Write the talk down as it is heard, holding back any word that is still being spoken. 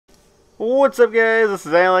What's up, guys? This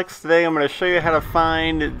is Alex. Today I'm going to show you how to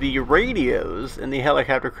find the radios in the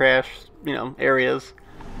helicopter crash, areas.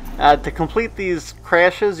 To complete these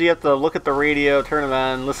crashes, you have to look at the radio, turn it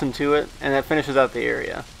on, listen to it, and that finishes out the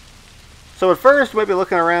area. So at first, you might be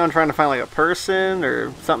looking around trying to find like a person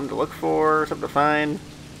or something to look for, something to find.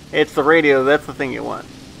 It's the radio, that's the thing you want.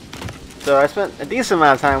 So I spent a decent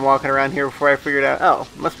amount of time walking around here before I figured out, oh,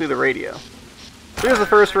 it must be the radio. So here's the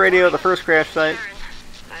first radio, the first crash site.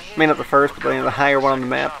 I mean, not the first, but the higher one on the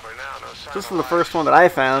map. This is the first one that I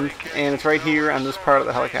found, and it's right here on this part of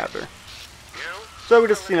the helicopter. So we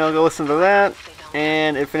just, go listen to that,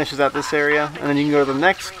 and it finishes out this area, and then you can go to the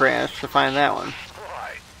next crash to find that one.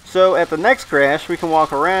 So at the next crash, we can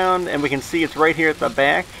walk around, and we can see it's right here at the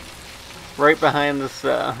back, right behind this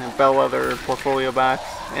bellwether portfolio box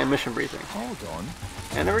and mission briefing.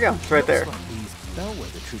 And there we go, it's right there.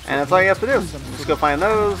 And that's all you have to do. Just go find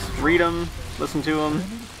those, read them, listen to them.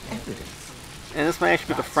 And this might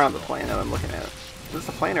actually be the front of the plane that I'm looking at. Is this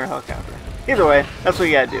a plane or a helicopter? Either way, that's what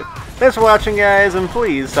you gotta do. Thanks for watching, guys, and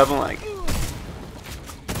please, sub and like.